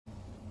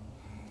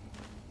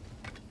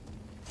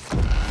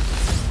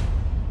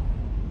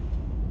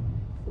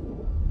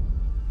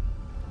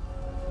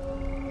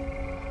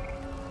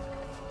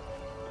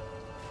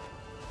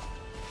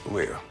Come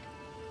here.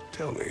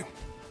 Tell me,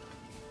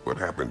 what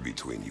happened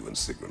between you and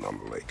Sigmund on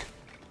the lake?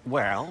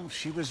 Well,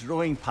 she was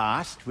rowing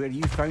past where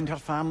you found her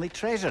family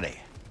treasury.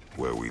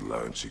 Where we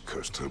learned she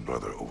cursed her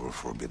brother over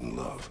forbidden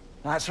love.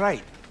 That's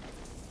right.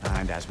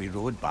 And as we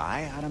rowed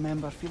by, I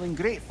remember feeling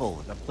grateful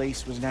that the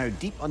place was now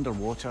deep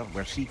underwater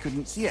where she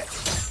couldn't see it.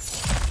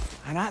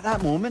 And at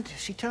that moment,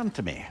 she turned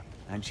to me,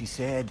 and she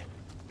said,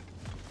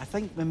 I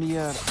think,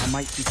 Mimir, I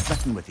might be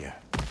smitten with you.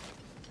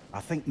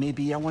 I think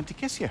maybe I want to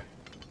kiss you.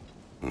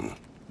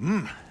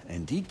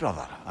 Indeed,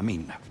 brother. I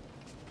mean,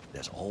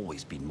 there's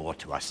always been more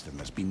to us than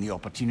there's been the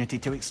opportunity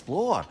to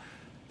explore.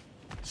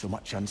 So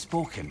much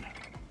unspoken,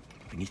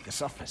 beneath the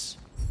surface.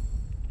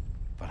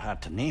 For her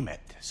to name it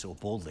so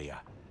boldly,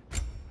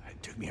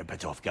 it took me a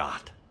bit off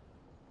guard.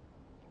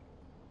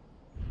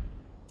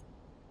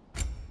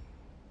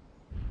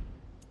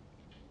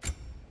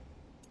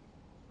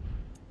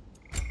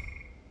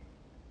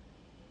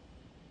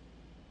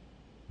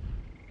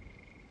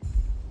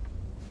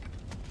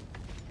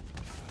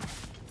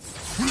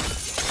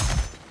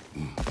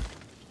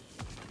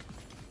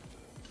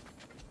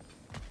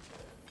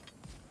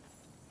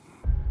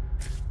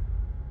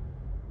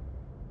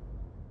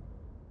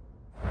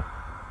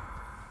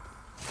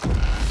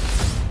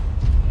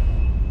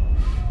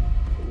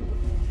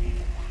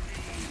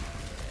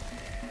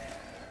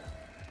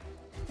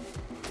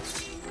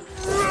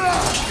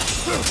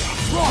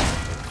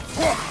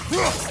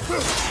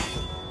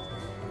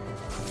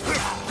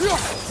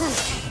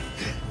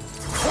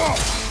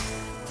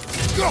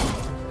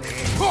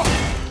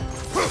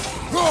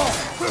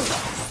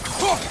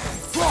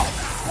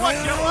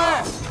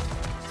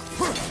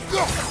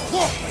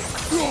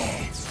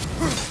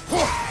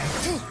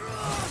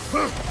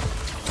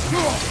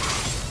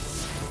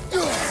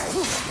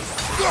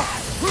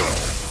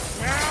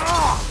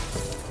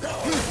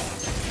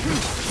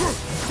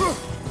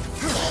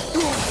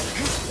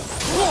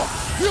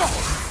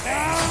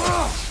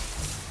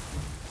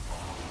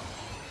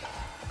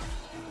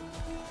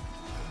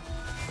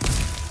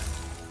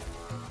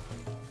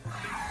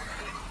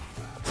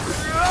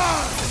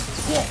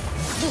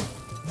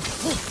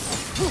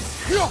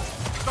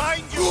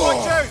 Behind you,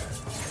 watch out!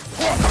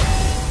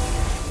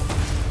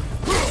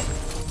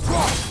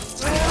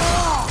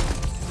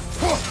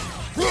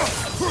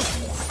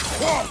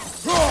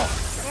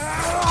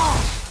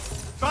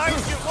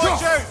 Behind you,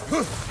 watch out!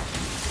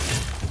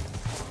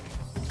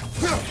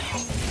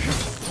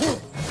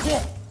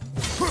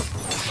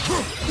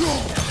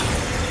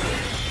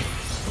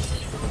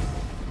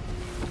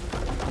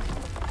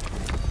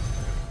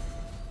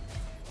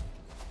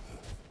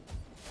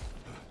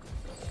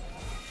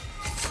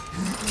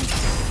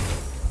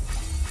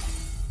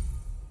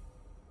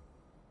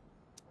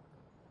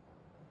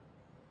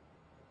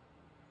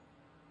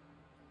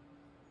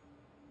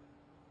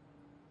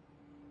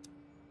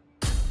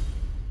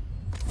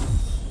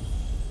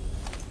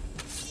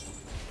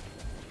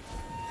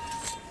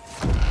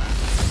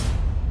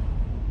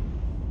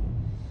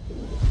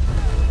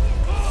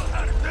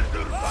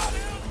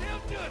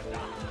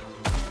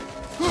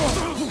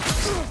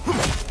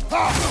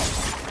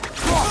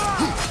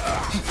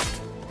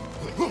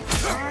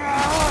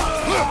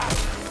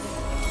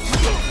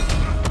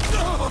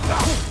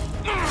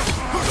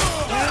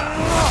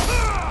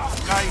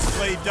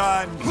 Nicely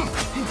done.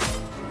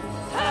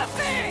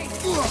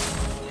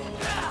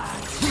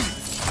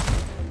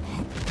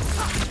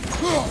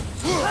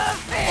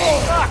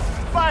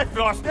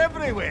 Bifrost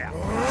everywhere.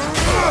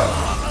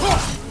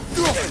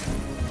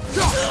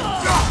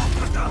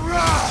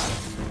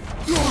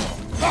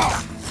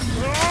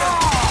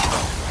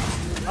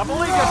 I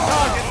believe your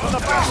target's on the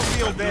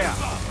battlefield there.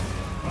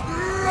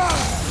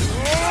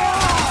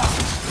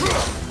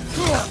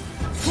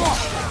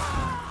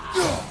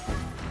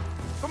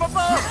 From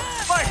above!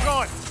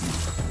 Bifrost!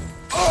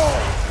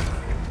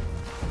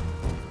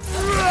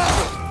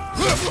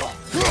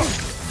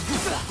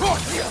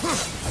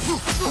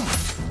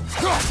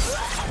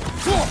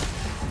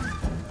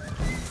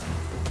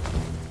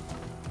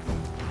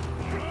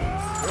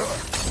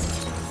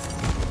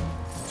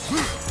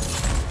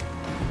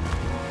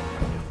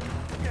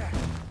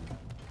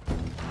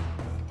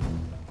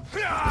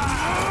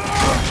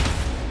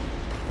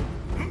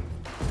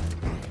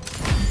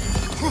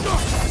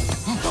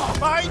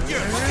 Behind you!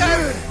 Look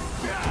out!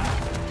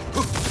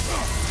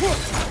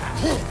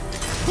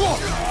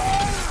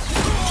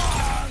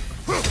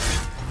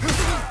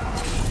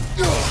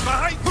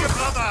 Behind you,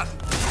 brother!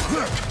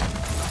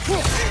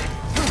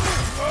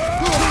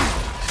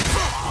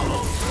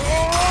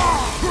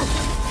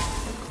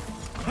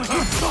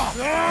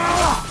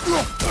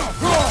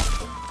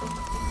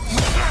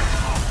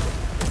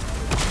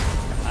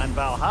 And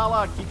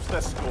Valhalla keeps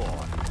the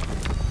score.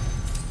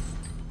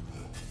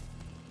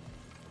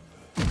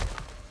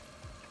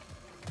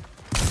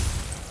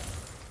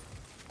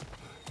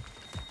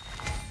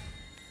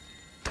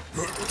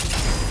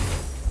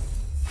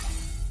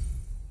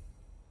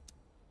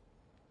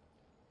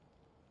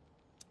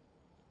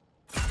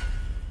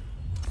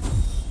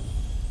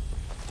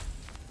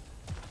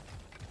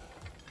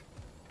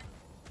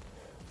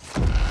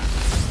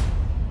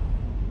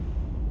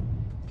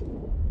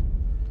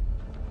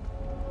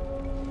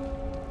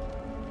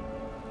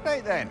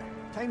 Right then,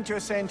 time to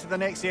ascend to the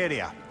next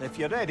area, if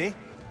you're ready.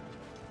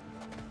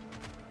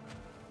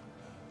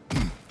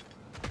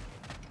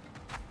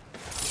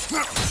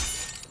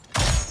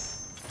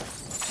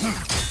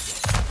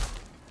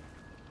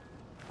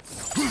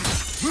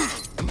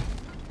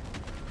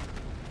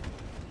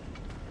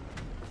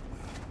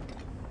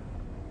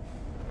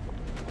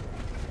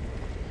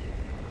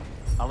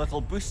 A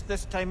little boost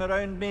this time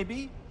around,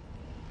 maybe?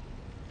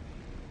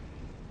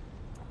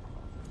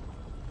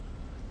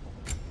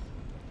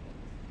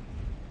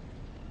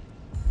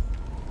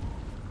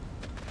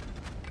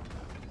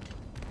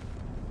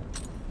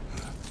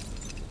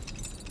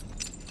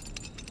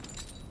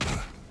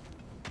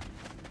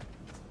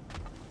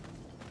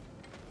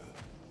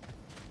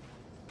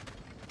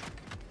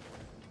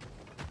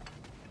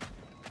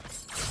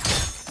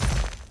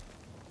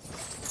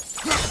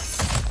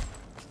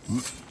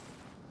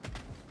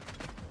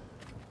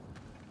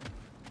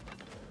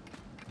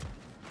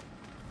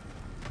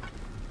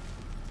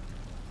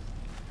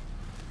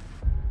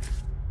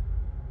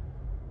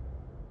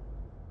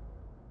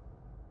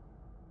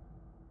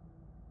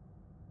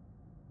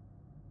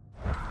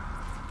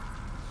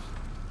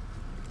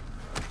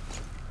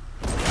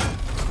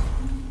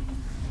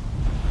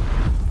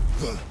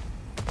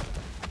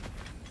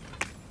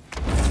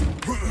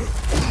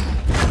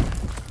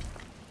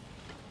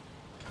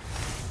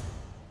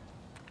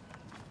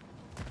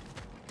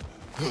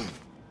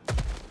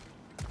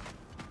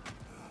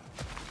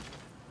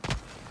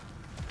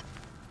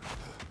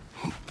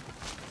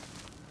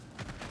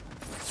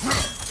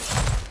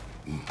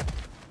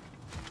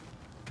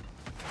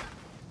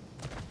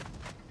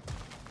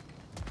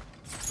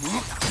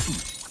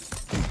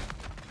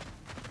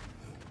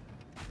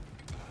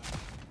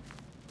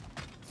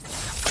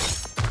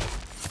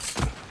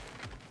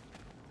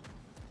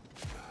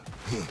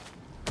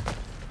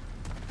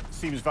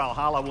 Seems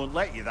Valhalla won't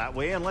let you that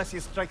way unless you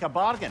strike a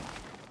bargain.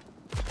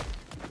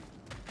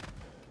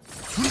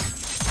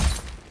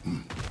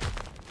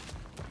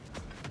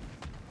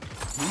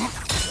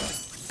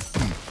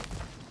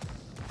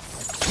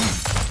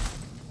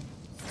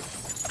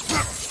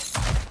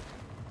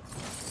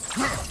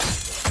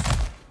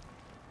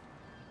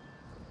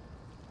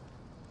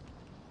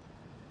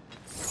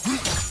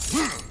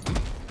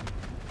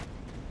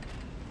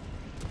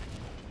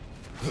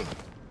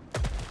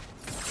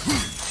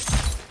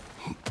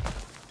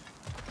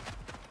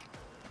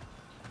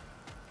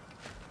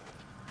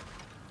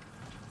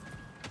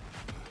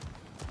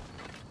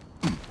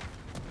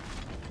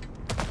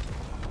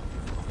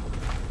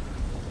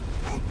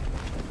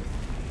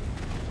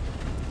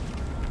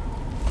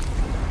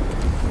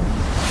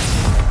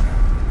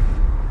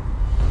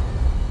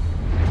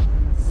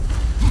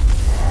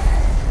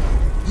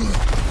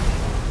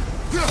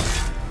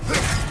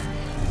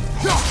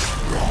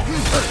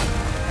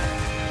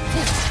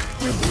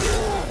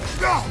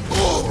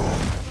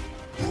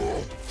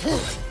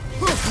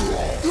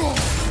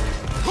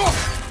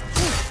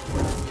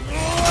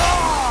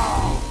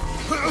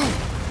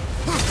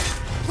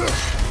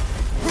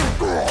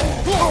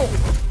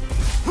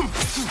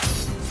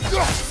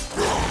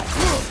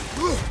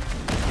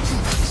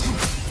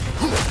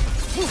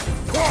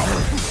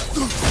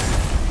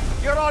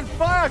 You're on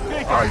fire,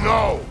 Kratos! I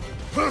know!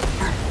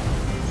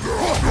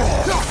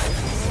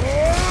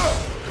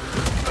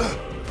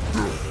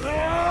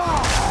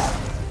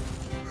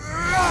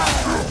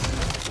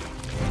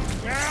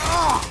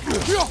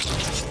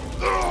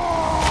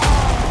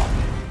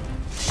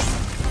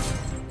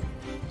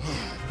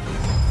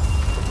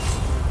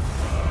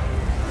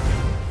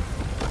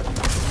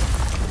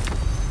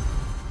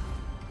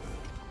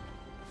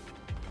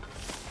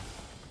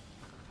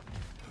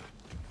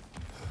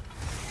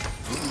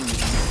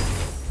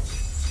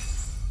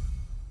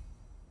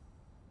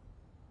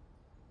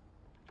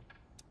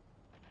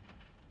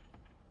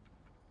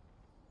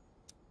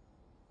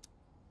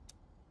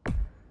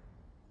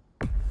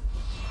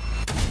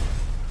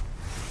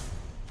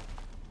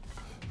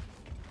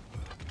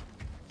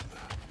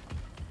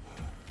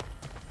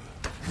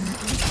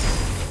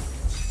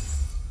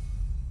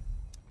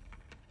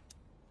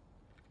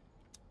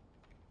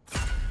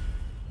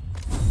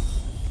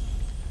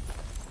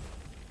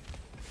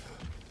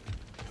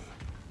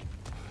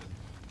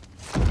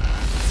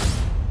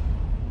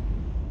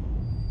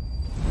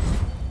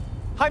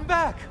 I'm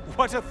back!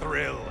 What a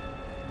thrill!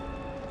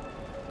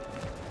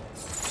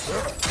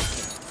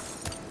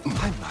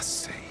 I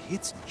must say,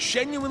 it's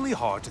genuinely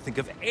hard to think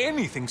of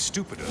anything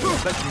stupider than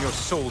pledging your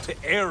soul to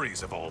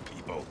Ares of all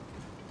people.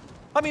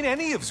 I mean,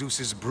 any of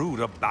Zeus's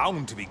brood are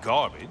bound to be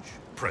garbage,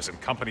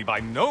 present company by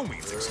no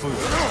means excluded.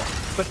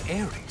 But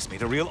Ares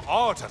made a real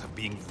art out of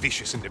being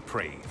vicious and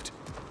depraved.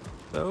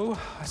 Though,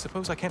 I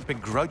suppose I can't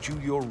begrudge you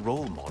your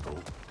role model.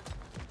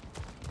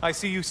 I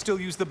see you still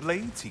use the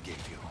blades he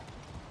gave you.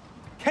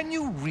 Can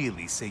you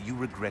really say you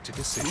regret a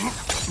decision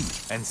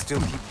and still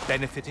keep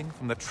benefiting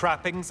from the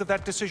trappings of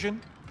that decision?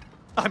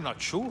 I'm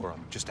not sure,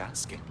 I'm just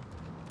asking.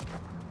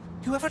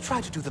 You ever try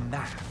to do the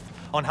math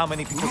on how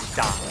many people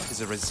died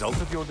as a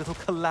result of your little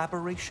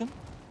collaboration?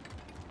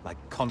 Like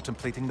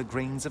contemplating the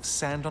grains of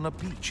sand on a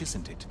beach,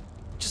 isn't it?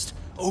 Just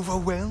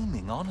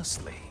overwhelming,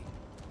 honestly.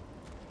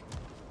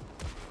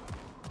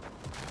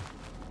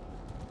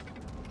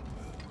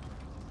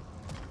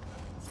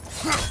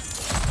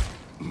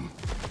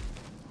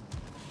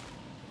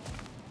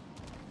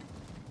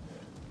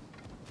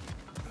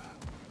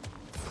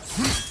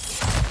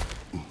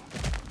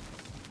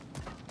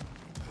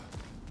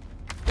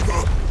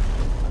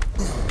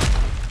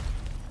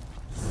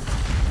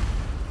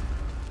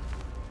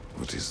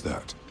 What is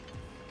that?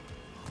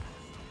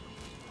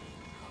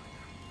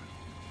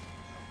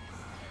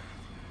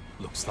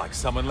 Looks like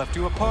someone left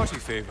you a party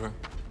favor.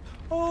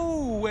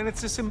 Oh, and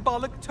it's a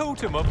symbolic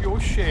totem of your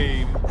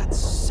shame. That's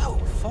so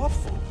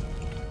thoughtful.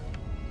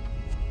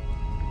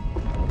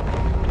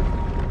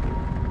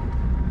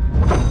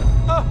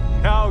 Ah,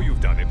 now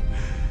you've done it.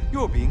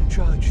 You're being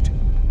judged.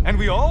 And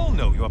we all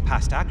know your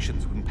past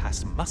actions wouldn't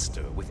pass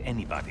muster with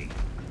anybody.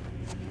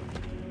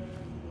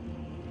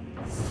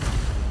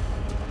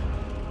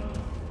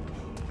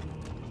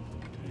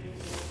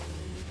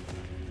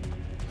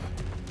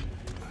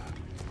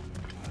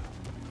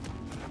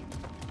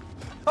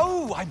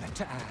 Oh, I meant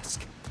to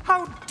ask.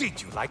 How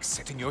did you like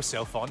setting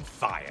yourself on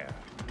fire?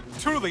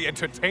 Truly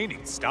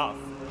entertaining stuff.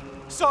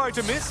 Sorry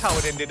to miss how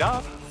it ended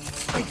up.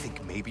 I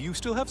think maybe you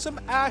still have some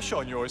ash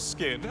on your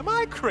skin. Am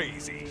I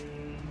crazy?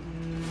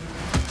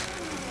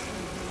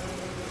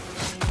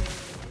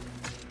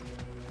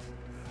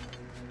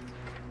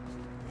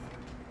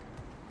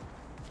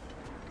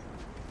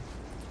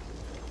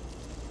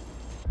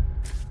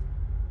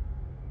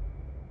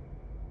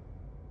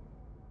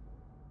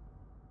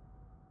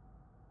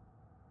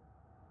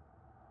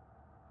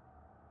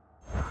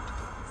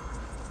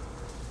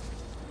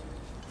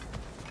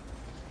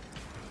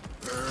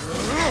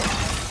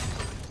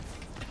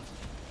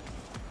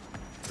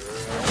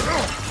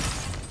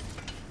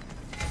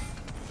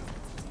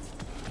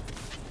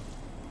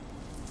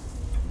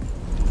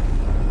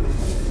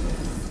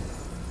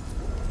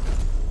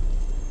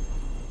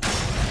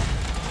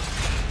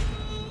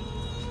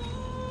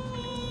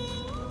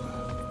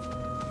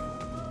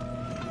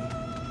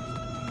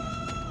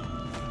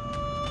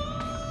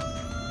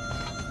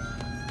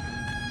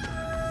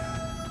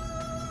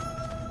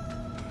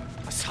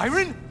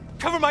 Siren?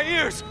 Cover my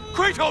ears!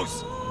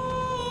 Kratos!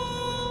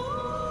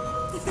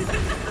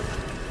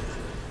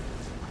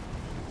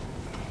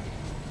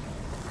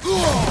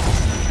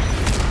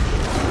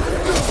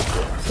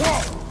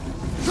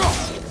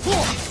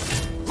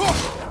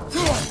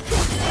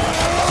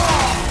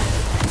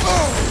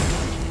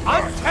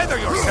 Untether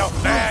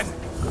yourself, man!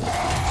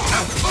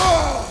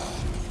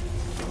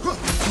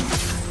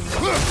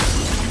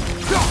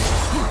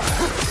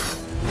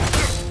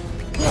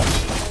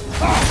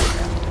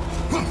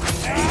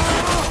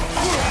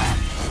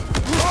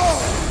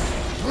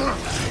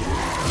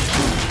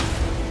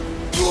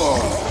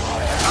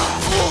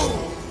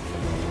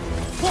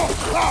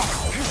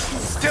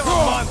 Still a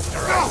monster,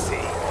 I see.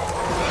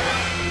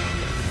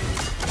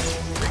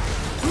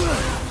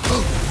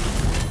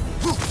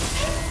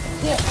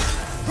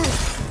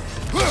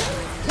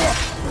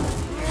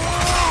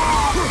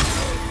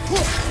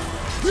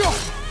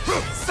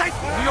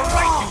 Siphon, you're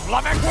right, you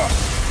lummox!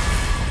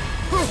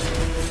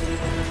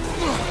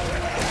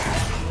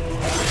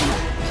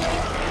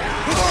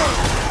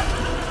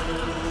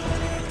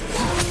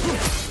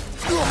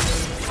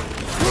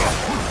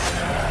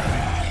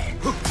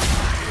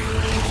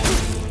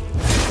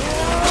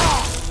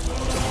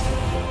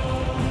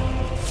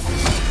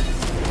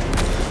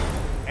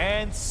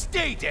 And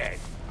stay dead!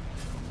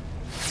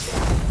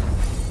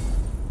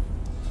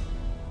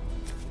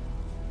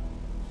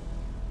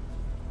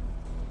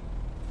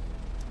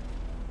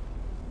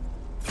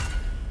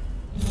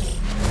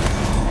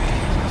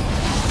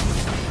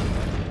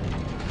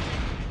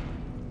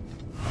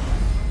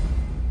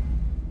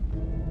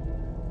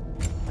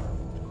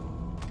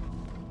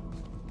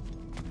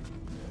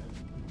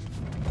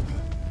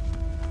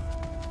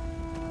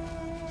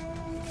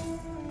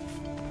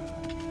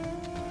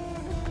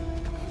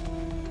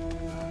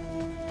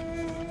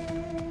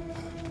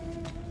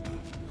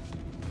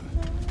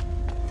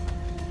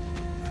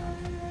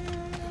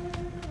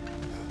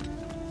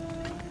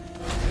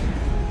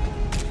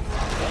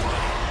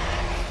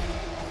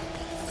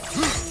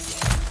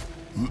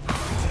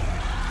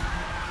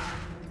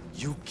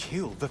 You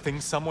killed the thing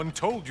someone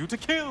told you to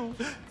kill!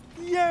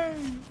 Yay!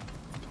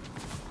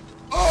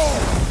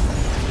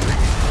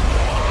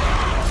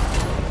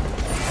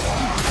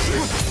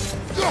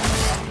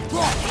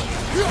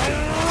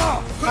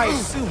 I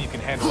assume you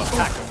can handle a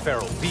pack of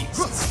feral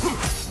beasts.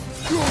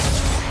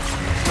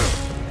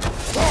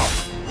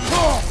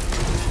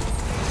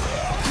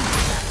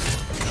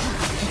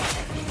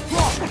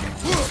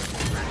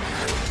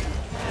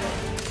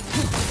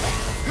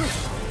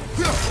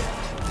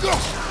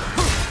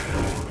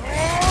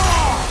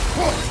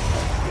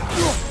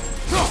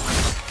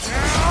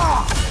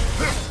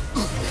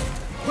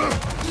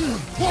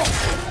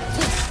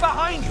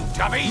 Behind you,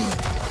 dummy!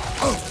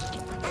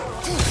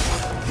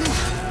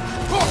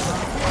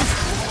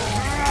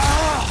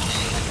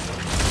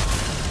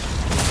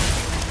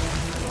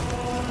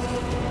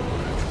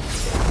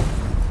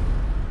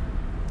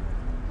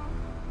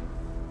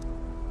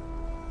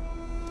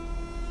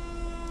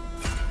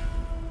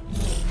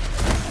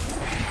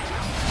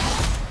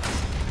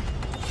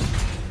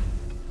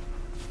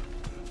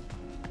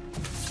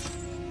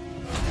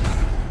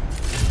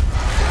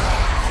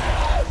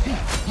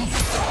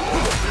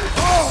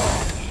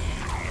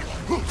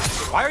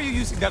 Why are you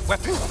using that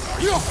weapon?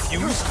 Are you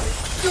confused?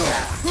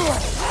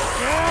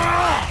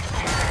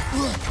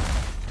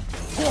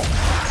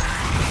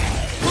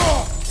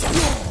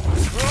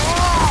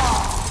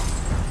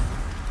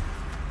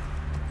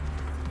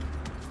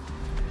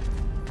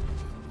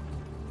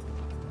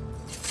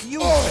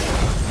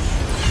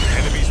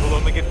 Enemies will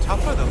only get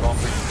tougher the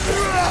longer you.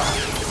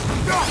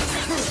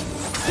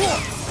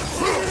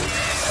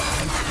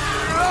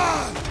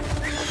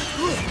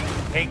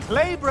 Hey,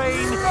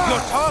 Claybrain! Your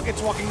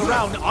target's walking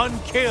around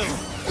unkilled!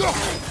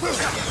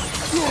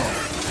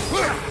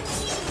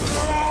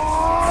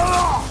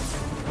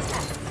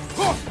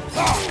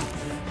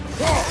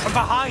 From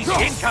behind!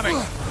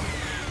 Incoming!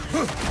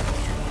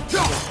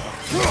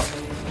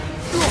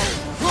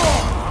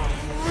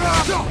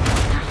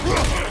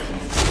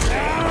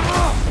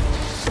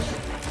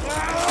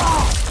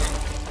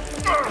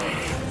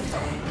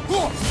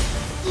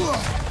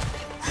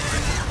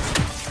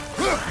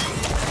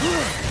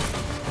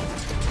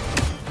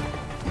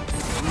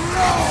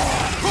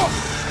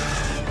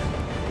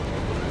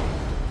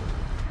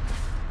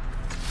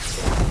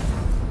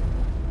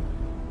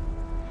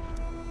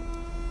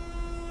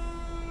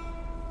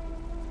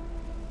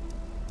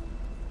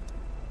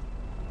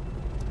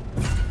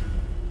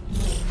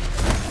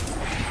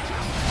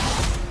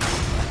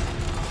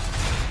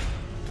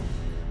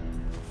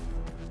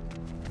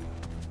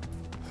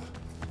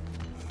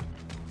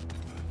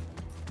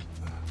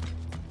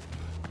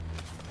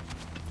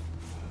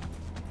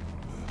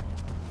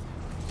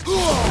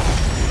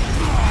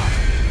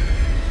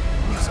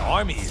 Whose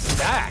army is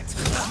that?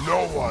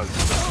 No one.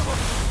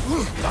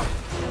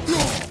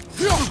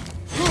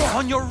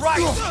 On your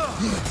right!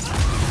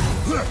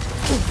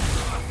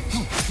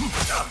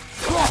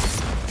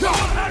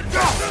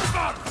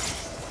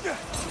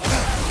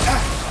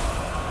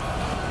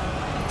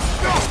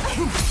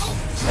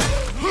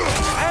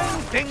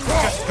 And things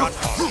just got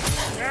hard.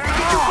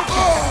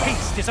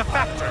 Haste is a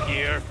factor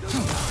here.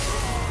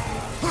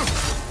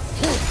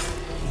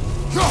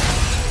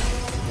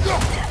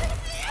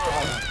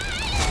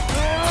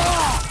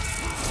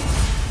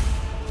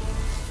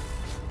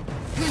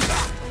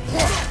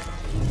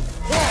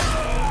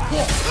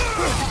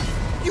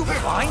 You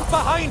blind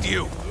behind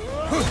you!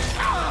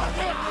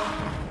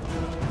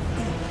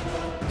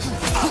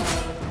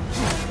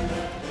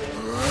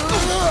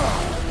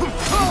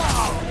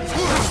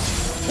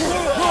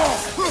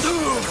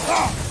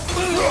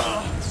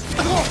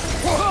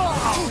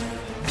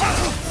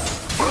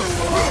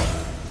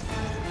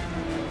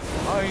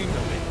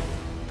 Finally.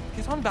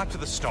 Get on back to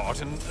the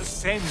start and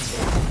ascend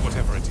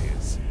whatever it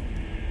is.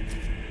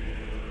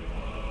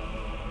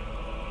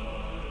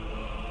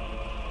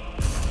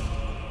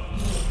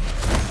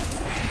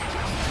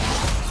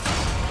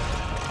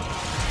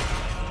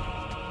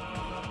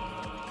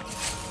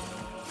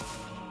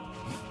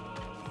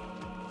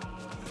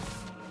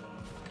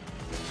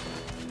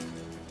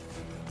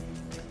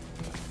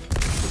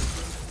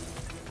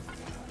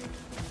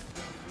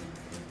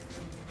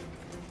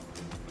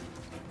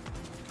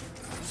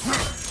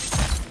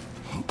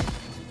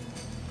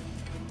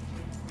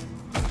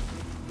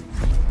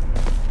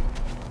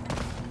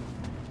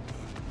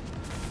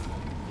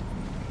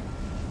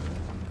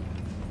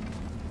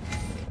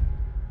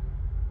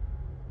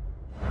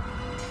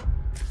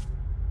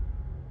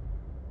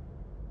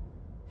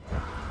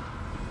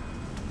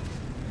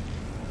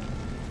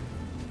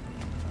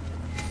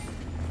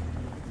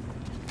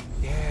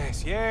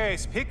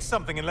 Yes, pick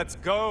something and let's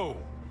go.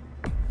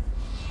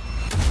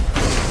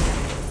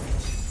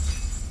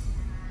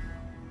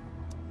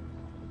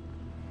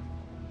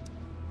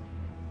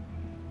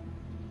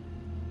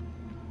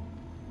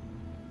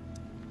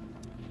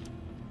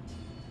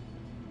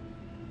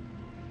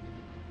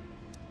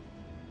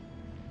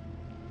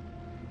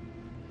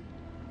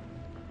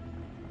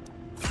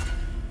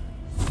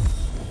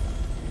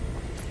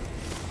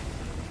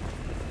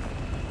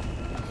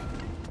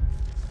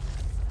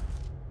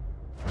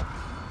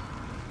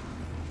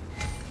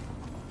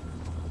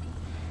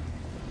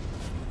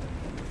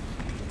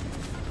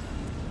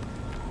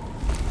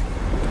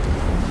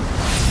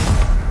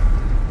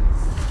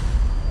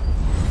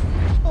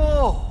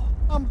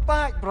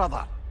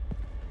 Brother.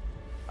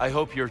 I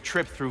hope your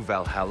trip through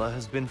Valhalla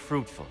has been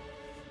fruitful.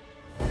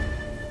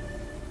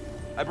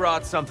 I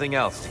brought something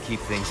else to keep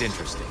things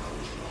interesting.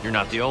 You're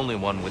not the only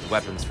one with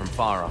weapons from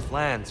far-off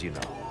lands, you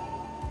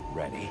know.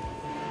 Ready?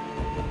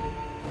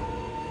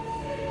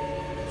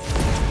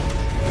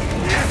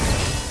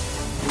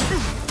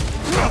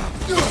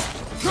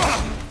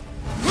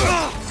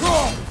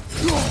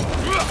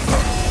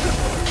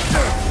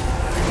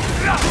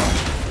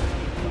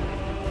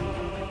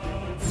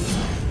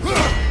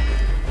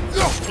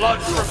 Blood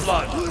for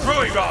blood,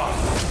 Ruigar!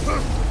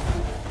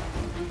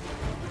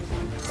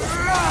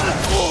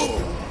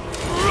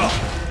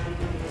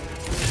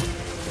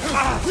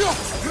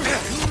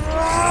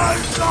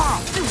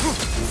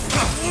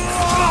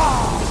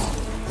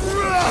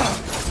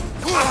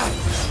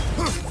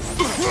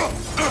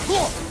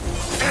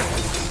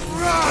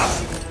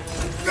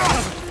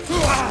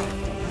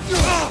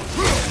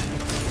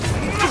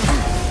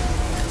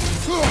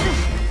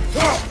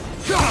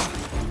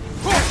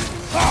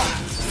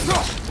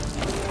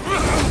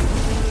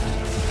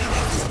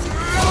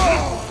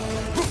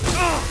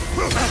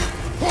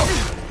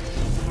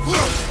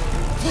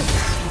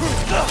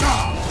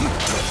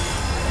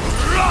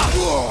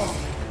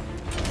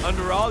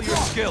 Under all your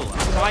skill, a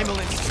primal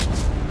instinct.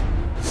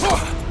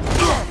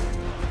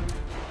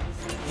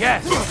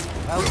 Yes!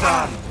 Well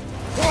done!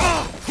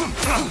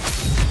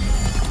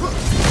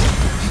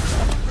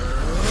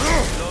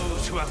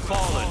 Those who have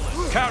fallen,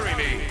 carry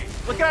me!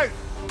 Look out!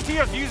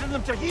 Tyr's using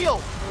them to heal!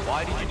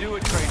 Why did you do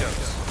it,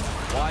 Kratos?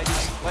 Why did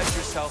you pledge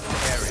yourself to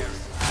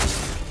Ares?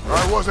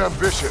 I was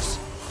ambitious.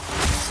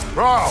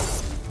 Proud.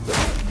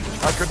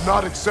 I could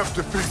not accept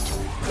defeat.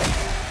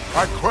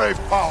 I crave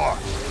power.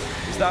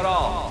 Is that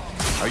all?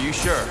 Are you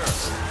sure?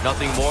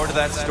 Nothing more to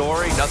that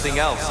story? Nothing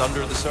else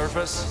under the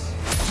surface?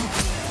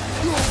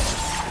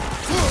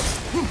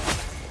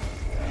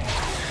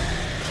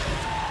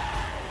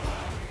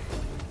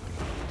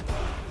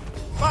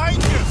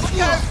 Behind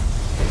you!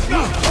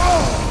 Look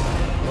out!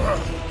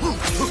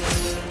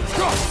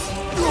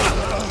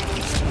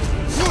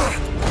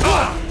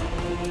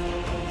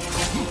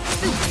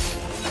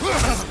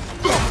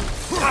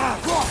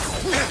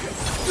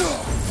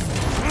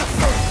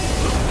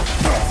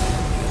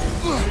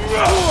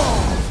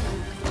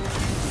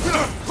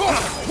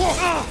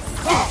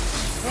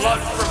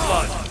 Blood for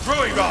blood.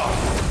 Ruigar!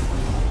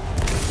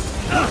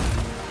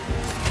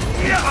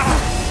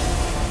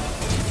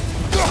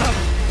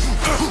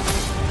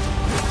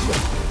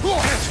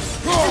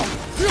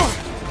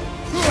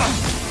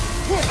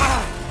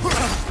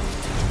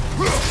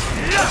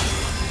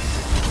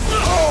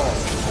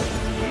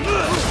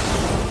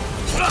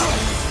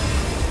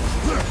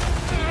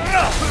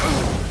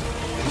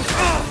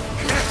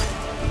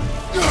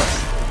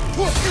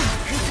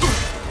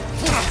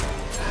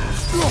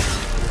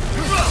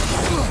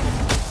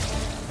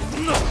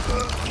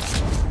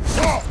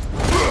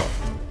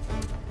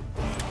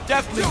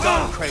 Deftly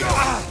done,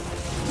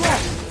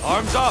 Kratos.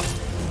 Arms up.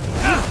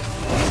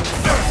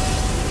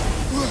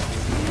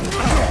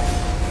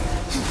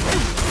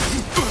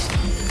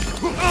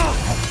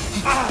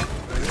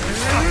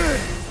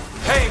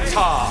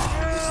 Heimtar!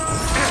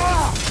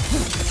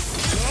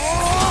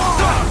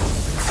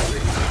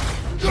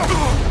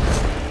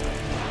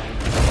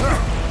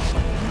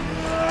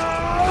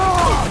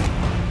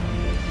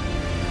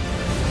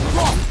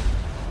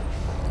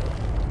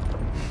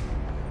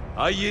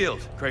 I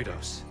yield,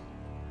 Kratos.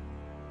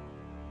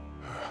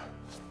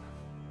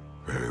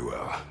 Very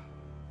well.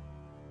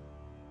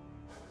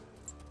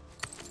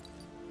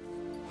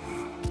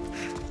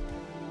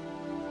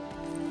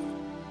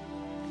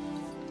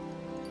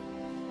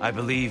 I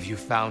believe you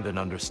found an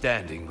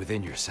understanding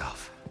within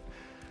yourself.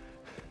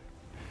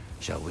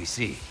 Shall we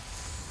see?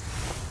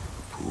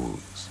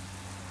 Fools.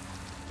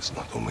 It's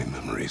not only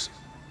memories.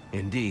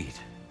 Indeed.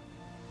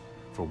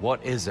 For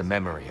what is a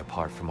memory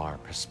apart from our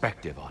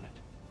perspective on it?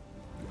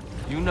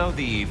 You know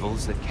the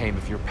evils that came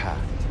of your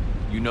path.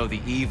 You know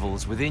the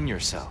evils within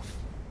yourself.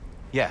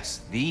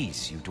 Yes,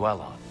 these you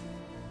dwell on.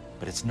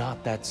 But it's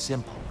not that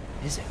simple,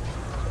 is it?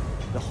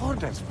 The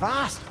Horde is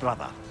vast,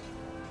 brother.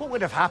 What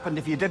would have happened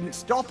if you didn't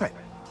stop it?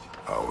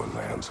 Our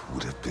lands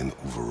would have been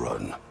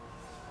overrun.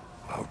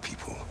 Our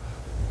people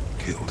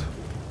killed,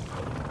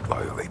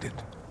 violated.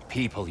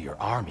 People your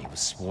army was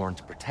sworn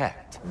to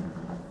protect.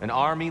 An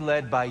army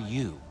led by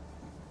you.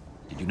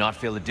 Did you not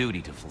feel a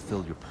duty to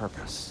fulfill your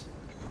purpose?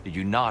 Did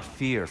you not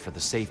fear for the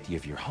safety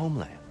of your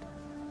homeland?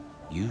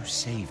 You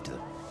saved them.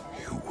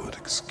 You would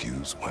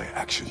excuse my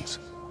actions.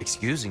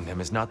 Excusing them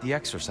is not the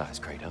exercise,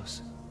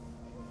 Kratos.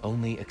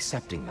 Only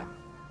accepting them.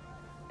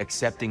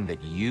 Accepting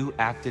that you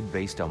acted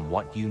based on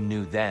what you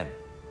knew then,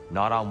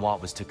 not on what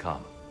was to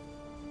come.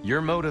 Your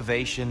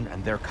motivation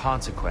and their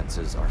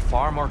consequences are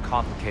far more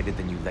complicated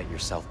than you let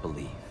yourself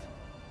believe.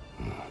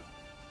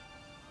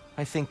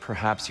 I think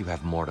perhaps you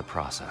have more to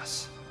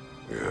process.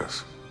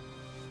 Yes.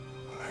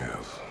 I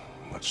have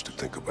much to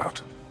think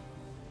about.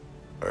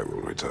 I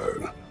will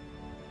return.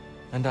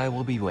 And I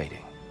will be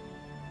waiting.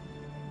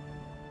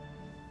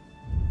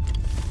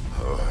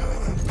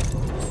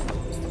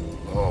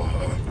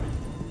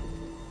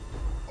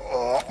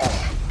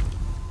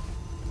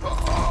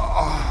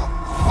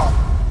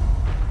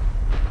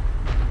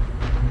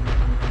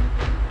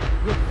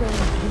 Your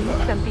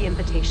friend sent the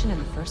invitation in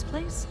the first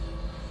place?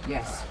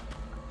 Yes.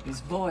 His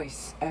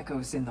voice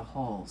echoes in the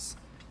halls.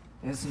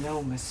 There's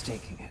no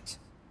mistaking it.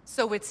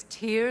 So it's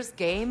Tyr's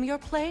game you're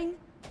playing?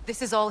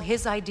 This is all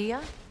his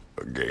idea?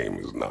 A game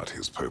is not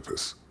his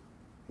purpose.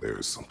 There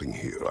is something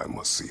here I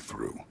must see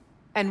through.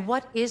 And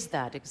what is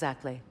that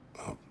exactly?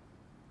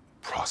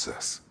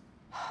 Process.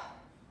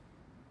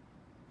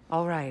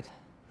 All right.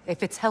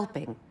 If it's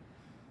helping,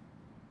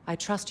 I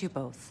trust you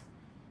both.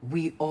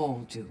 We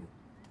all do.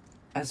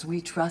 As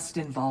we trust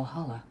in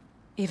Valhalla.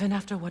 Even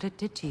after what it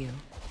did to you.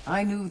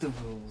 I knew the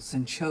rules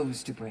and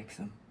chose to break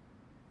them.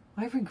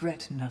 I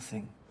regret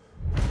nothing.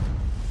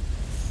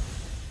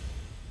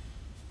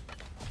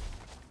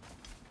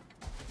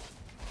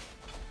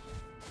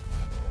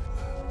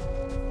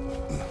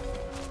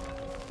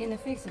 In the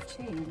face of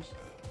change,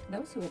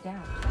 those who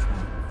adapt triumph,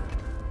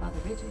 while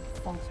the rigid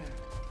falter.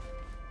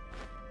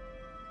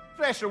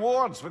 Fresh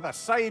rewards with a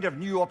side of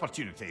new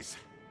opportunities.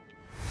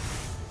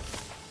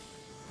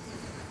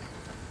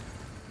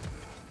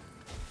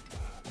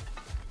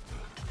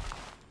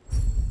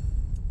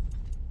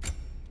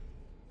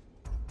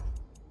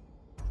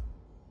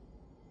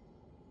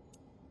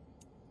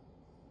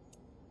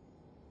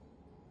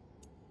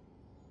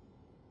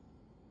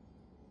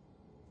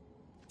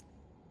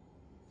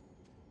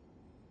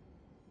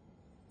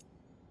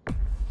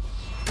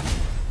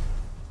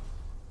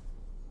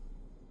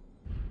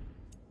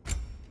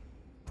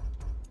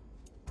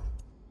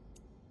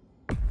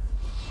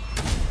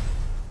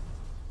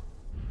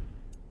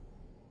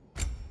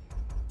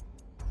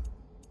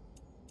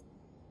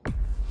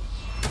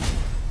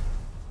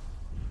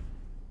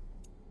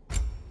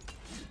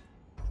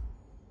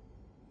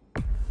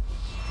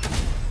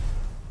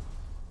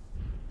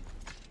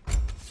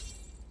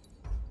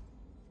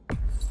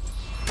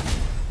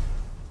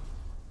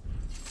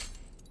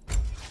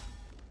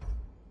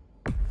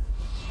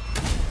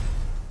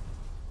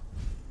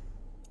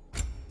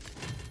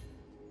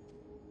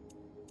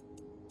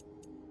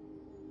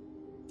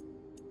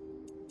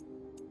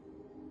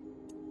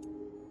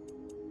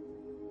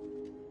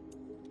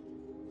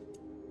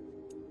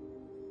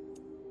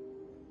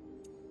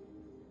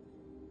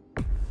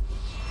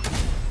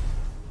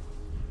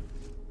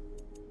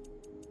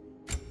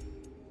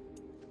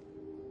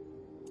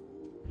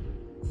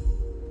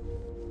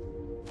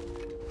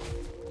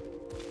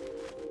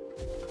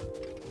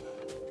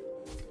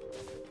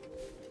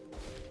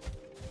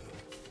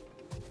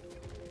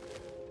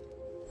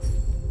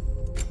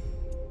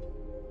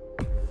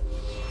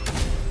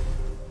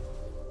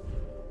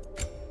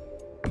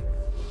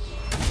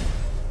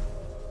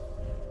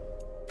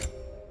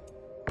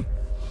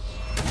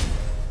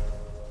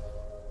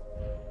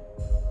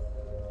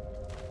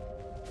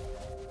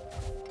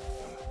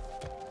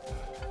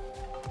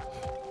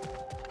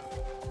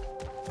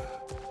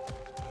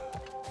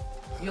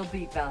 You'll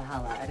beat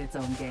Valhalla at its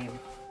own game.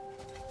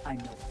 I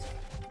know it.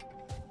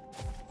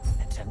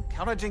 It's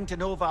encouraging to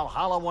know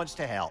Valhalla wants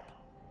to help.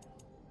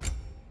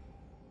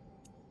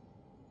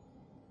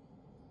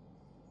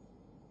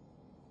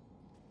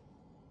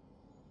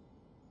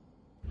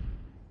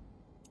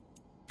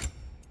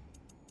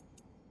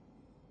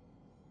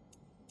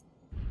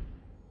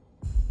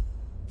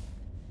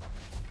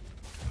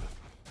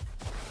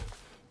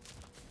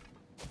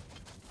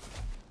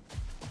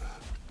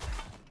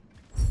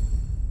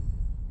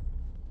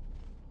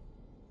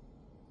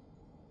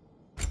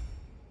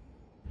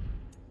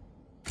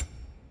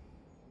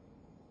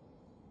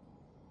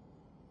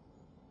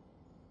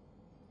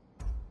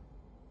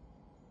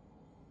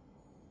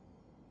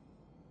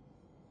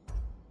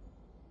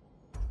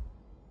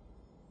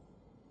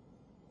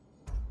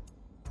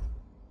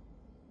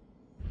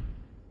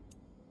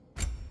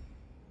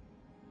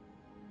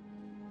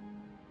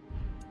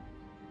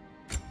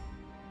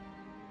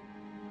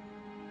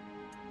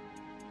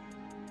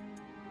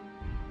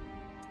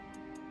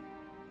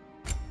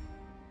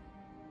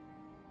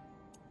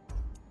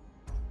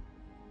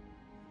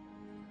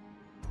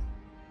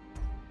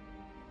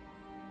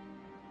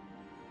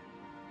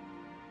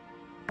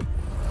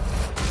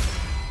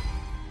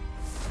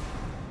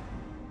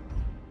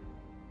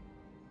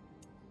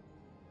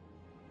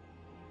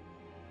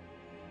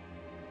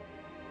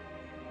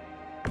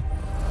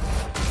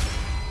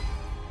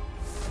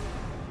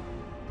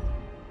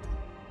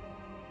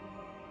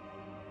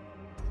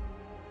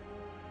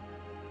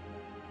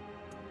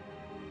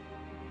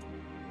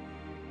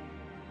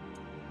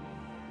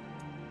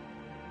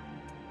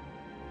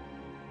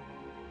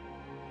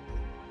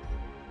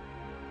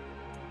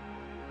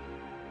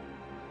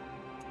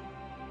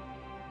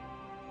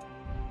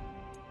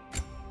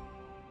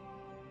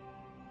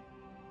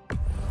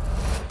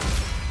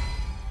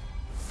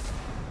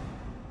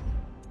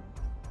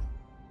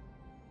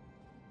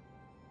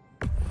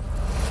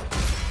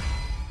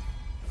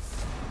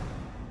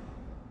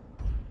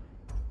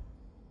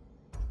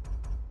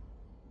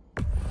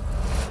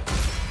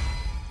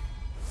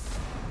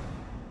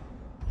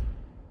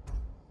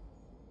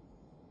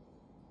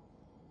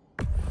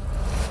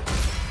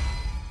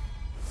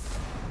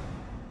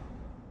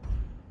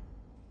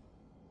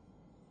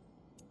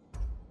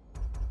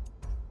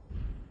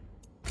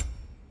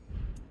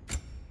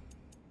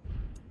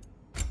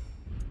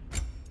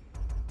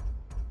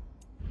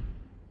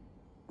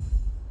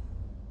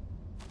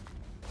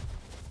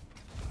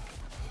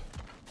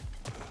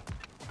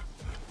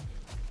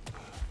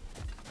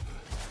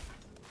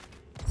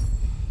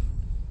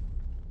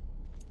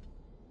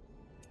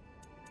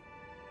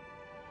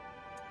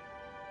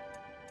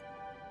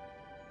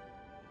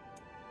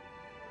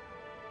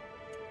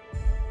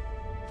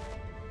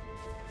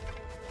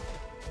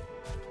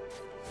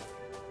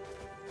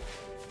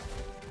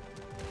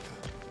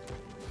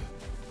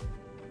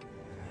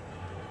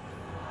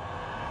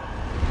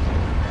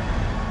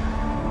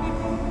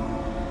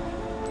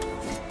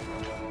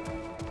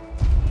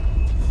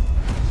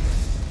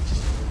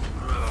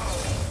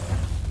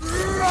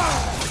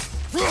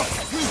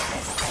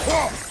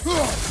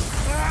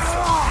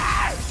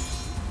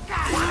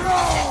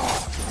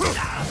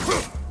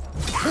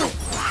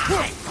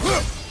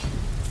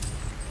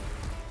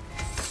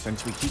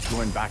 Since we keep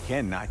going back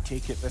in, I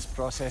take it this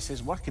process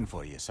is working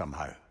for you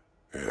somehow.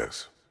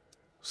 Yes.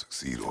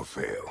 Succeed or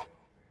fail,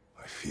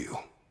 I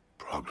feel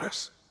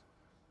progress,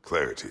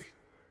 clarity.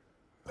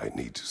 I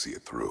need to see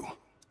it through.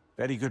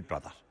 Very good,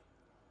 brother.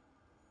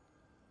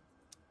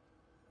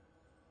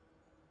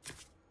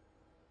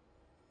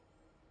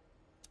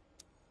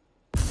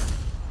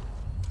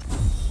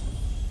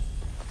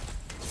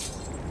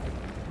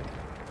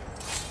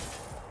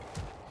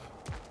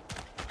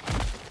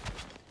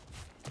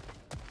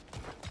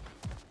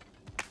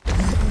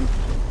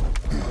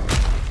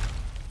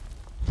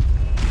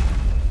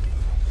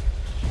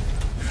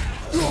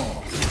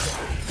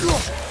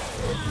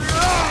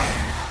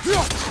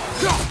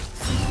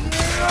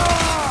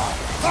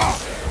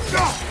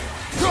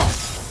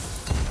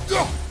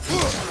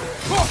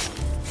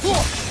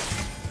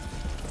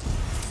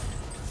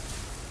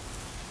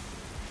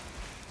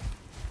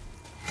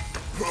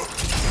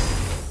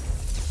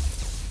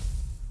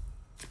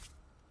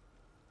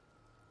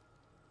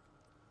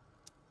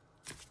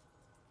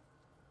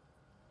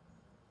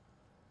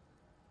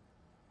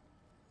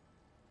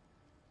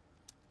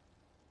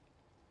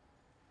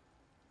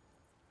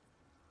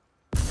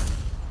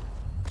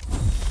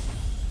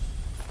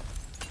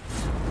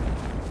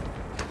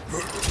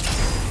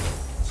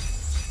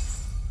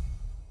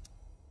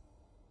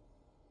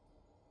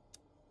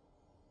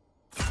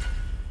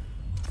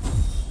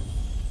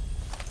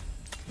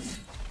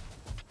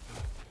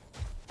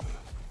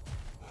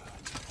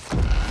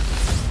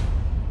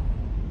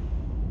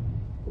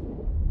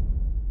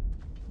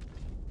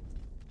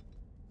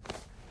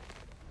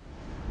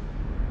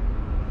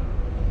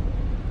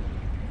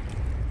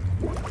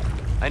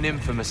 An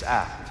infamous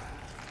act.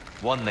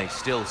 One they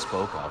still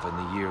spoke of in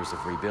the years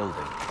of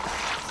rebuilding.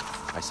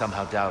 I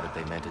somehow doubted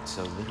they meant it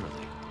so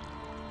literally.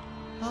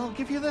 I'll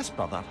give you this,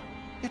 brother.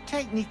 Your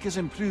technique has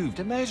improved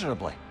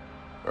immeasurably.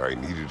 I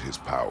needed his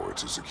power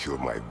to secure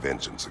my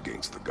vengeance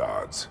against the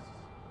gods.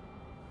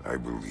 I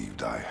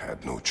believed I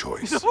had no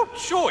choice. No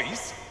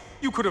choice?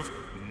 You could have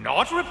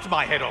not ripped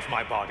my head off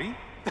my body.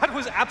 That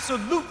was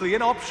absolutely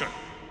an option.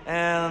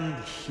 And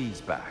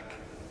he's back.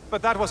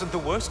 But that wasn't the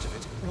worst of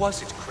it,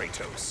 was it,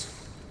 Kratos?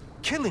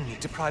 Killing me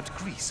deprived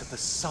Greece of the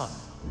sun.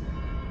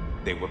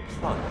 They were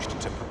plunged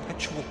into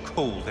perpetual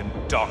cold and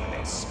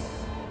darkness.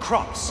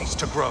 Crops ceased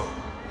to grow.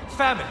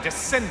 Famine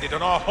descended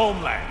on our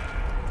homeland.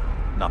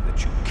 Not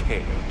that you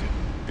cared.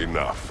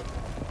 Enough.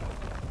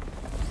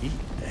 He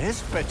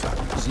is bitter,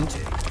 isn't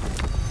he?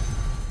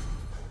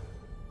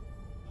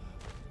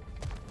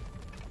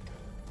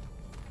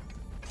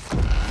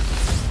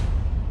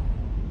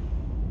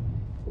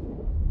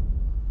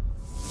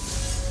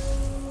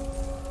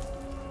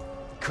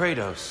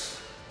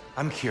 Kratos,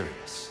 I'm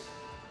curious.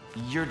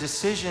 Your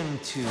decision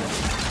to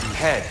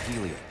behead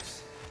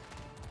Helios,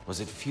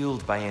 was it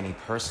fueled by any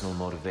personal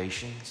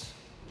motivations?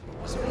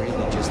 Or was it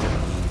really just a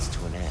means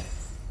to an end?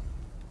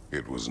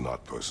 It was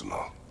not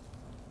personal.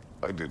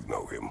 I did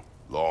know him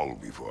long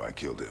before I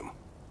killed him.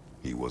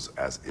 He was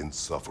as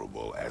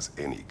insufferable as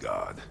any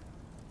god.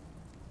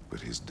 But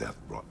his death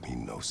brought me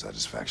no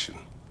satisfaction.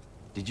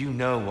 Did you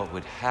know what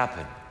would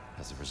happen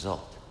as a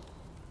result?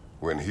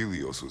 When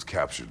Helios was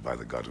captured by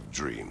the god of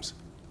dreams,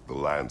 the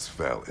lands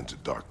fell into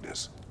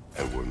darkness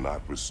and were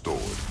not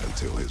restored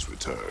until his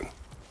return.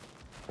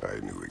 I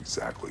knew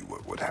exactly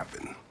what would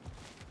happen.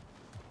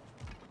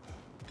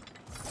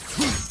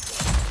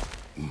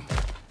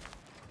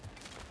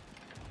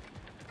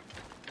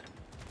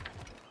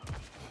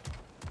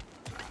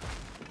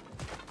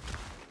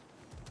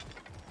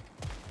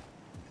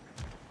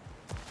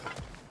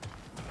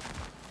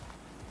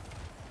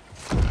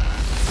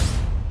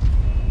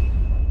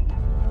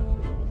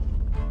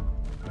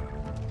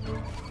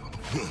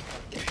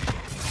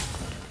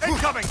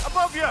 Incoming!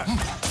 Above you!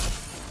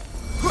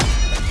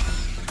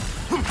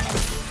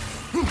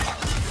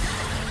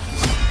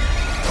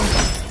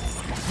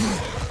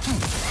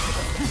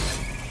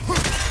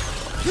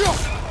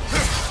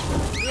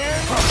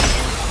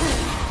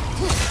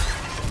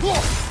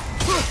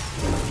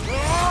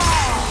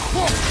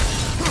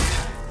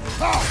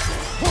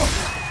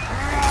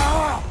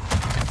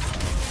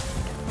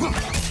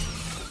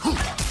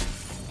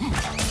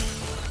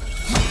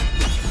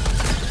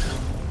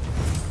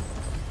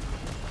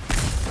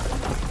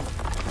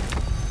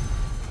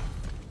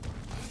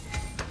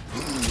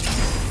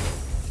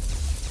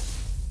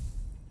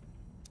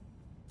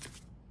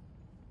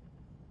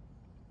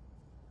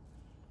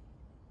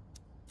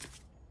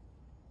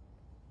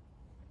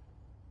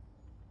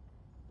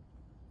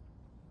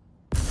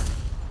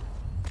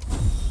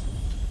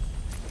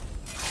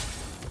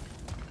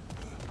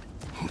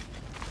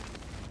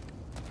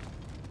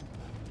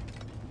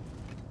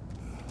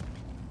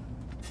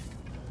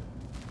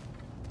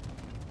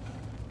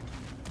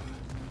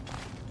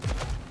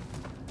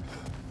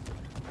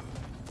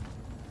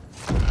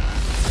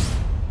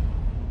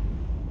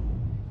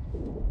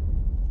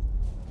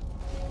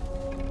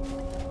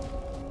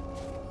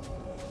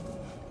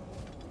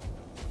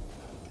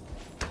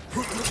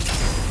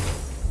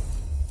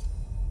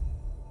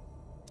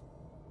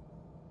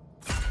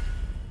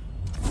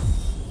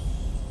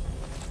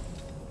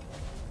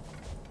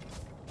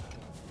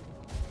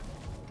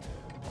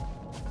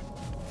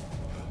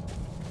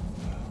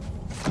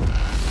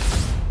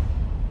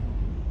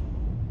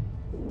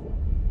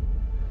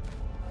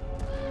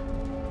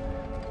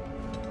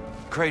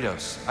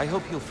 Kratos, I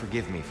hope you'll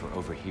forgive me for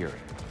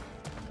overhearing.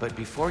 But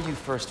before you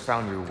first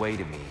found your way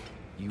to me,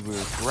 you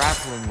were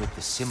grappling with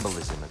the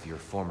symbolism of your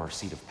former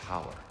seat of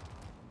power.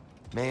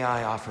 May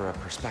I offer a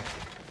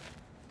perspective?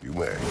 You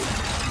may.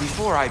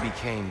 Before I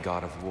became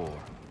God of War,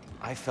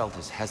 I felt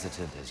as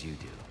hesitant as you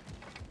do.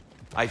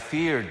 I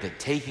feared that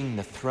taking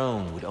the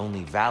throne would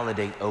only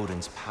validate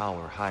Odin's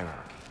power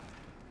hierarchy,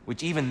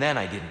 which even then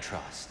I didn't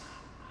trust.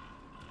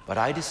 But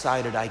I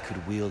decided I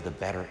could wield a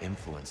better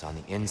influence on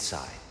the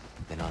inside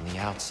than on the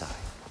outside.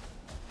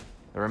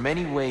 There are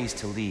many ways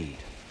to lead,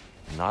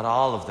 and not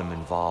all of them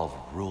involve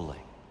ruling.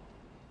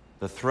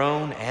 The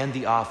throne and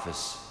the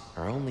office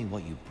are only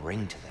what you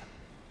bring to them.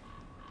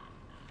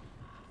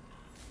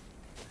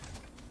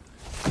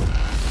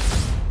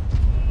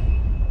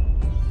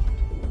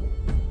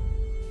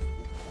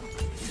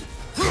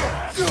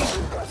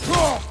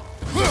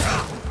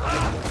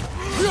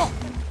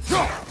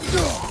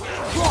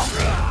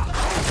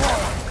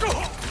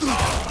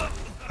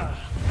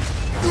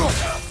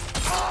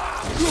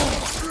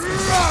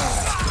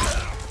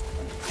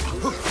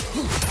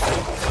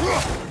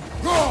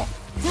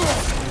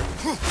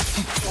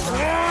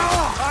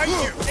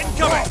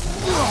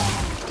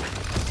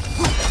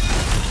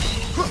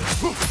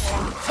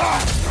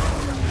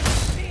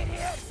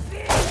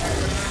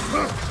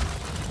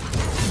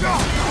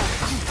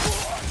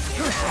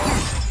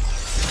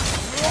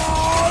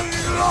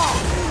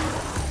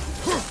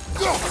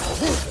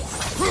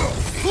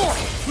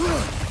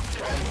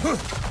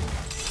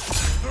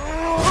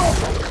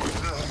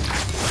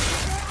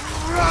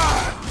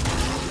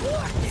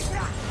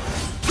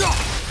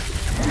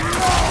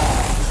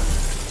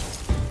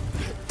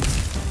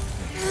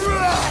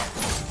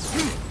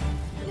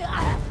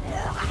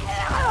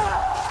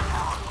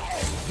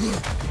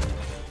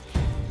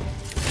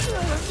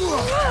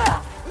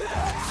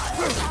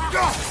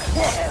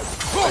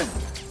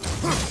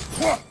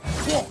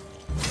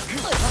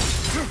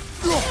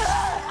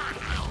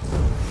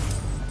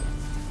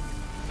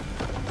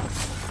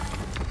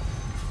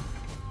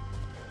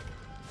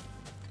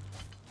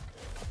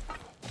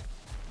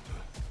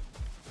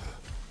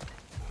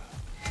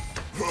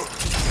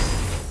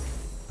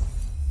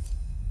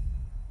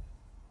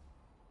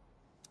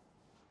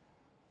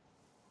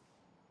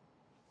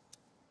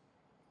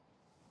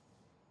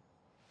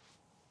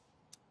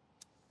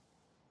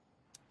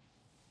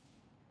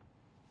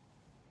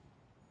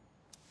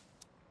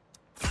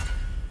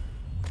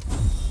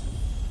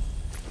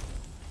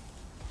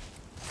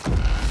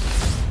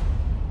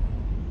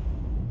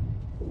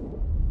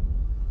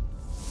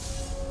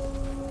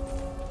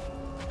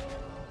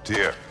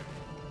 Tyr,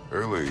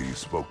 earlier you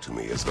spoke to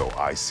me as though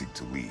I seek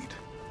to lead,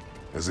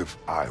 as if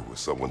I were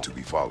someone to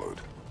be followed.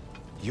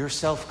 Your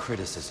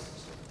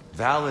self-criticisms,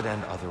 valid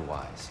and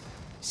otherwise,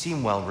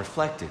 seem well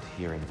reflected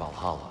here in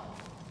Valhalla.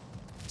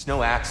 It's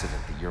no accident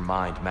that your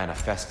mind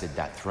manifested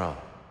that throne.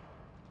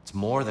 It's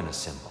more than a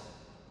symbol.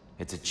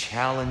 It's a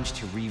challenge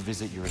to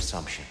revisit your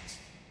assumptions.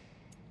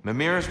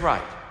 Mimir is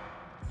right.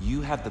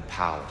 You have the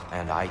power,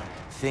 and I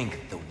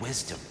think the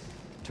wisdom,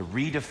 to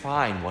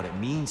redefine what it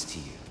means to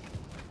you.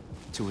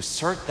 To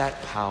assert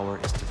that power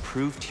is to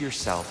prove to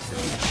yourself that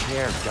the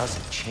chair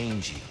doesn't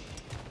change you,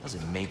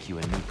 doesn't make you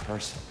a new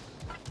person.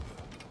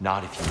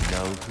 Not if you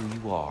know who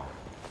you are,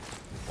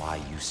 why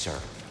you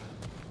serve.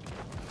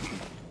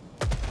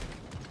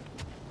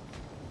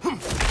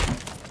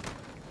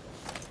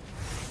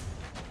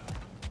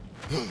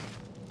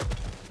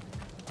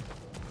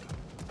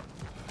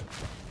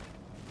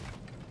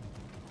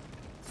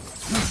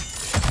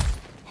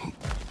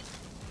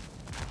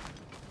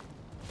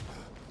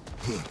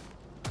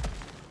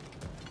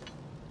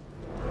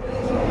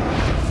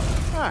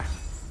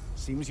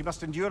 Seems you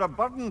must endure a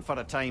burden for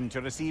a time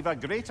to receive a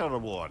greater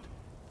reward.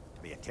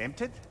 Are you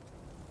tempted?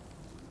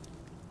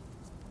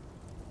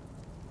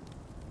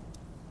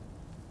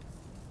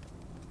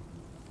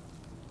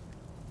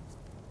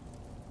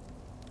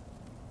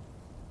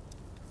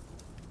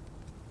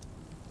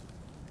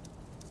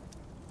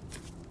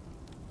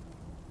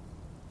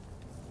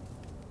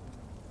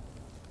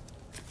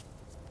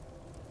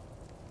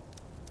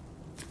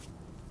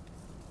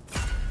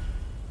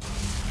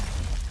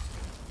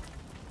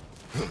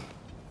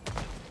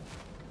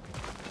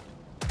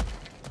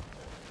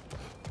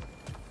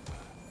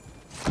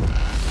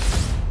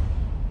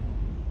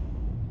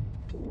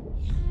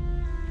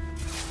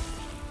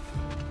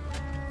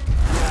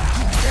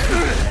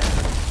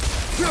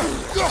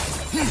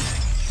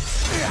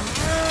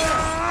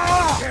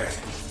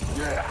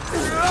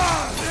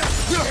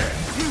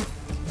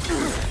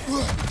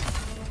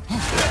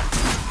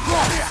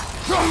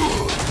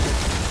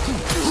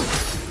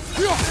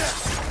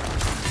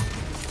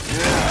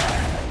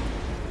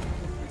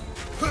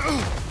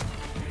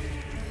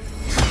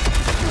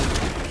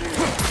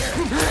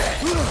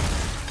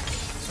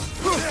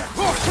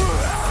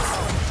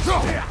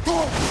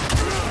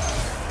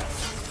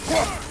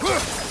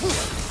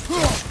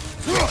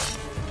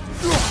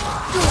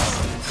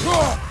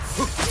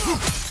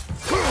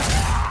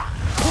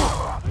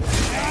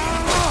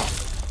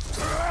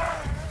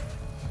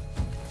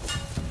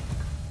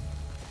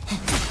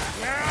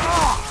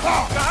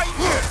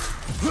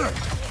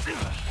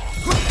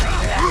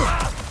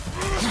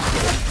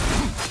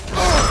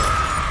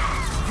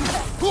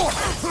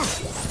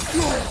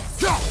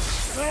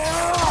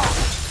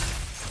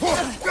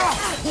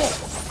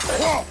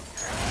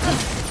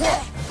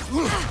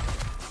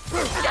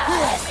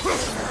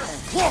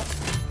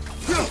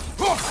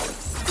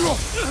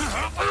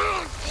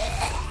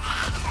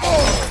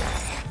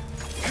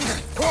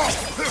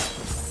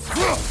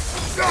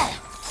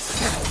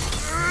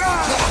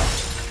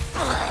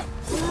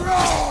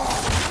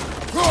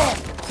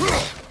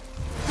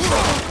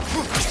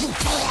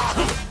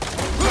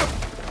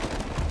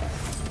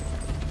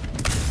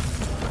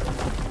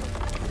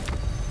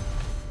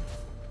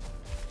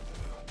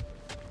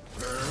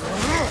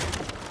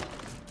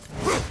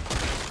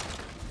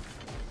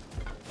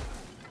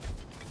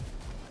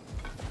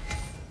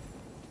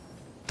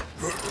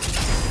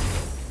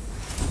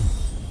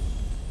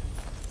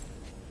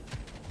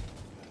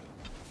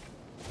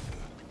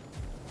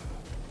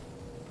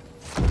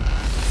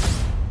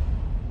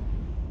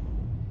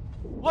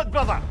 Look,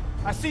 brother!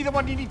 I see the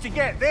one you need to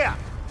get, there!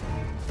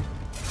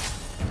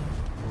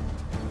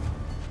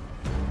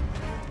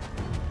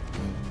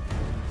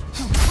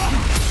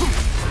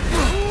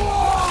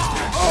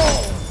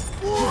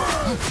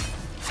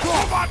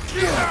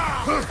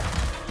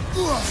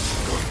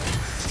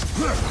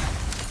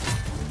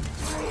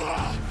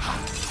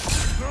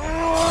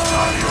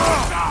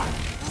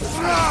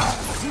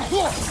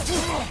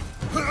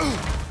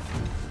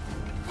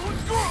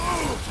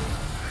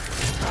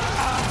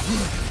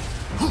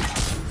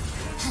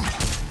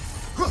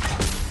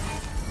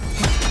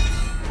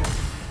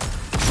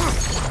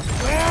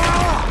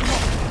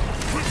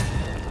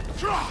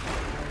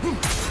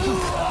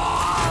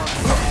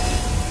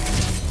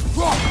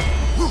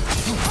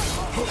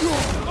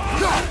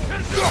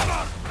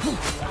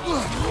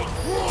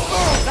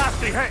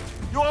 Nasty hit!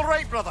 You all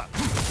right, brother?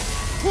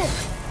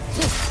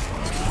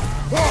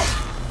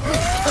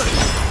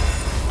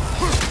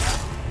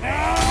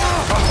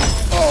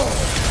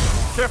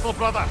 Careful,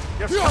 brother.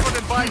 You're covered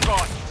in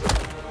bygone.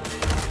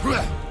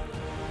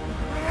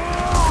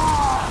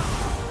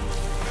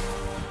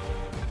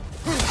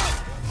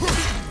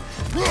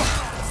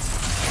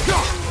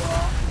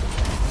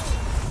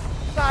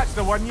 That's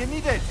the one you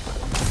needed.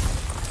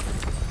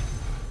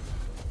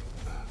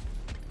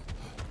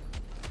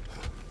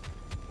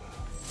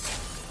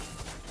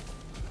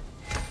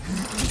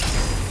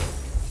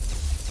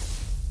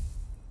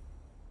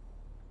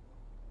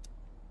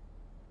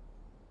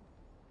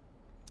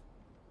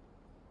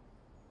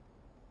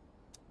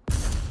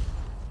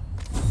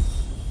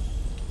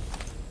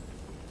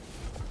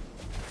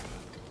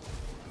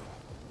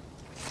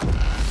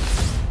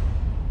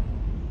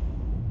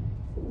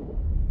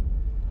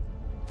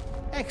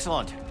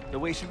 Excellent. The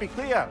way should be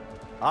clear.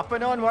 Up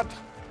and onward.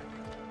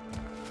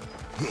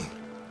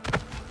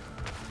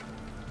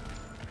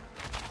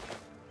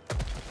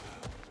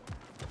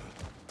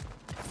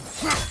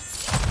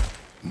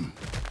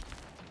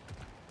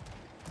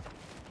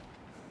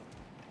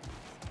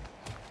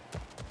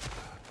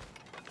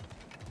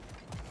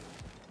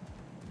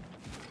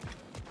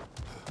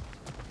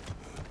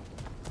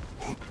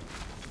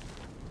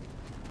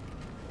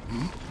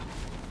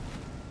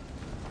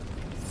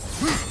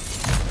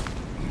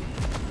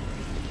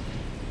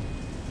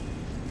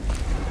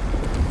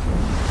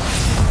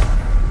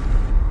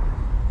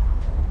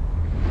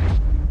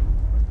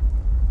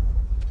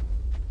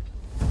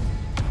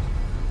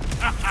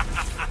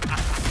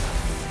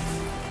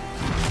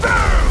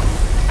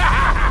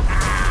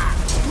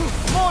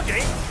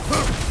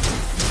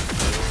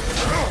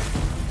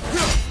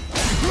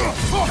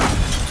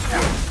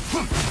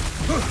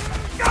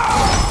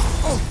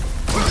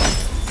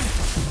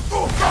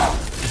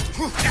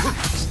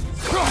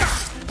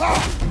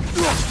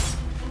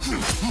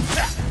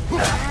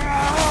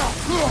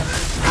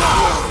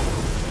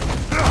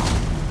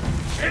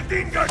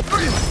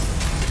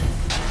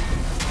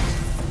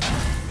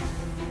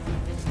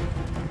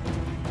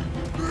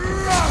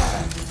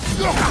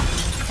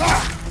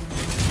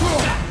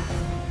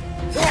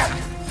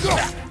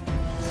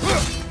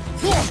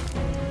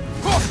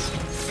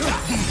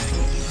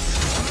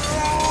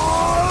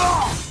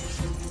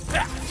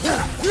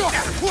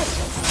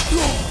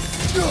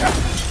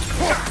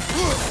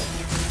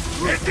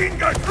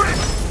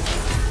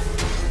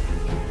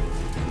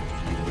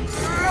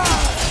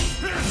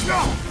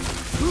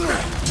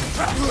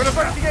 We're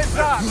about to get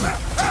that.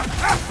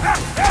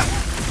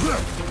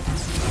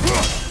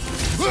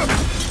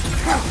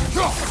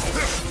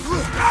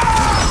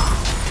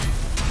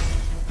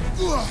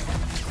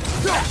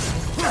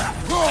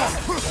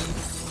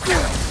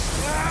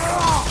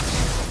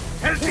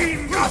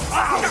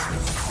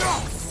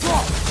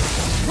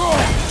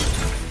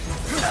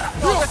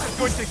 This is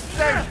going to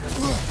stink.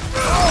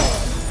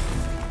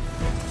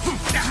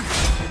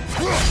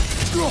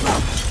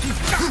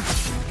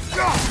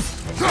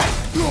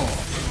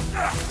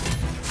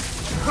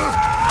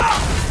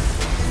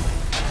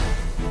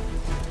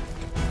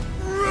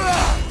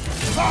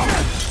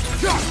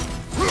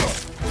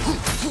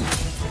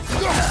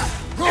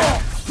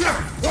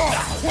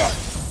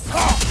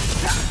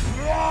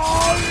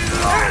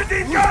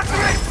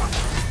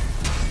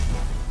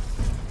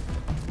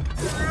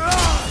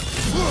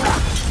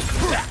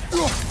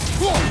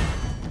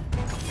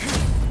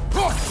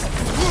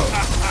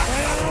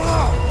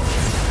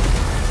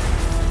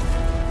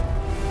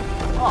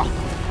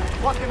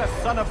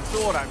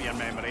 Thor out of your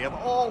memory, of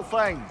all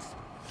things.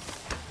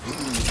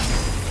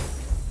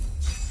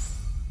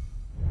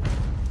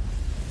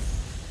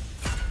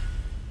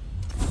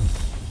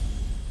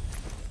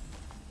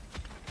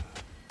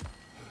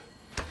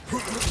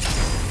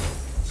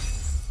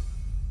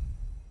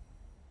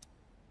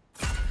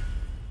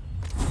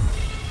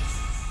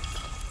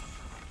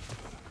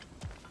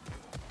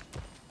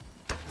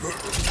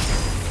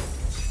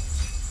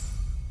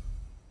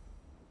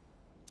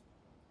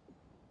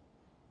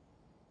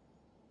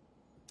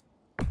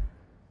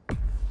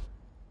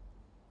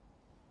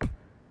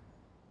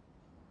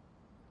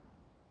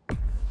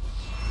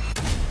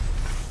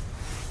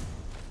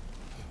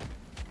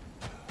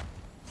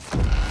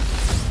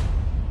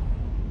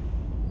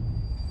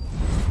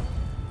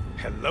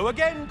 Hello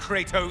again,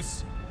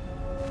 Kratos!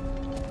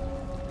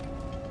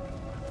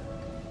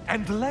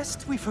 And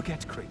lest we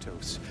forget,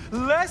 Kratos,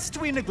 lest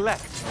we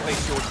neglect to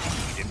place your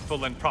deed in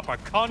full and proper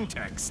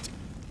context,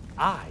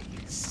 I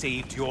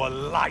saved your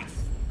life.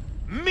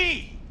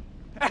 Me!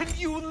 And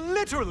you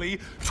literally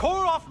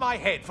tore off my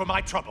head for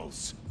my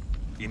troubles.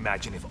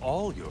 Imagine if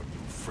all your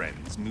new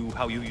friends knew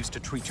how you used to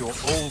treat your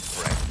old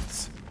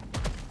friends.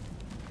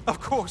 Of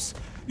course,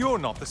 you're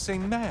not the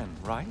same man,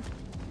 right?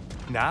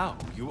 Now,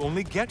 you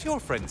only get your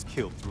friends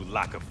killed through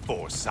lack of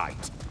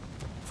foresight.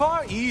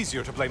 Far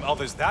easier to blame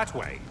others that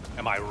way,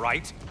 am I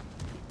right?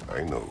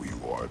 I know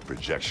you are a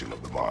projection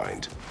of the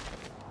mind.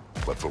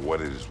 But for what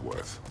it is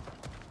worth,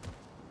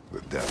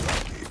 the death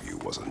I gave you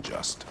wasn't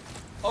just.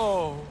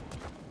 Oh,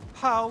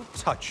 how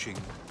touching.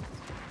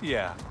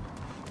 Yeah,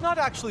 not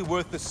actually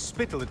worth the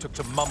spittle it took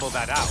to mumble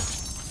that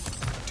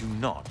out. Do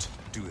not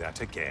do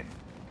that again.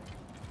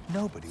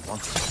 Nobody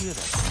wants to hear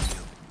that from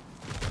you.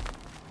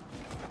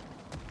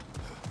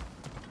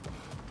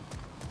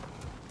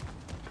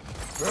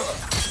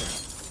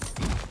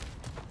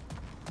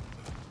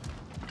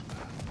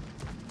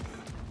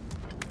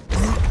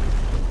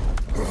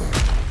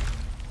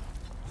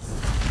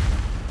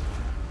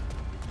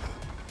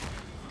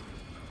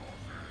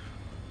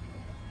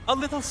 A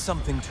little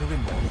something to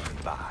remember me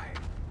by.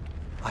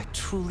 I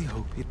truly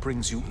hope it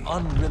brings you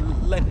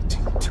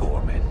unrelenting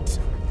torment.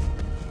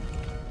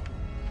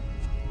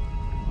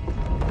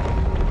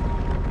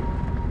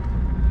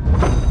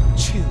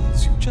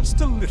 Chills you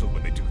just a little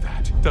when they do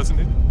that, doesn't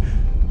it?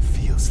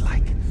 Feels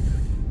like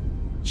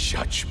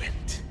judgment.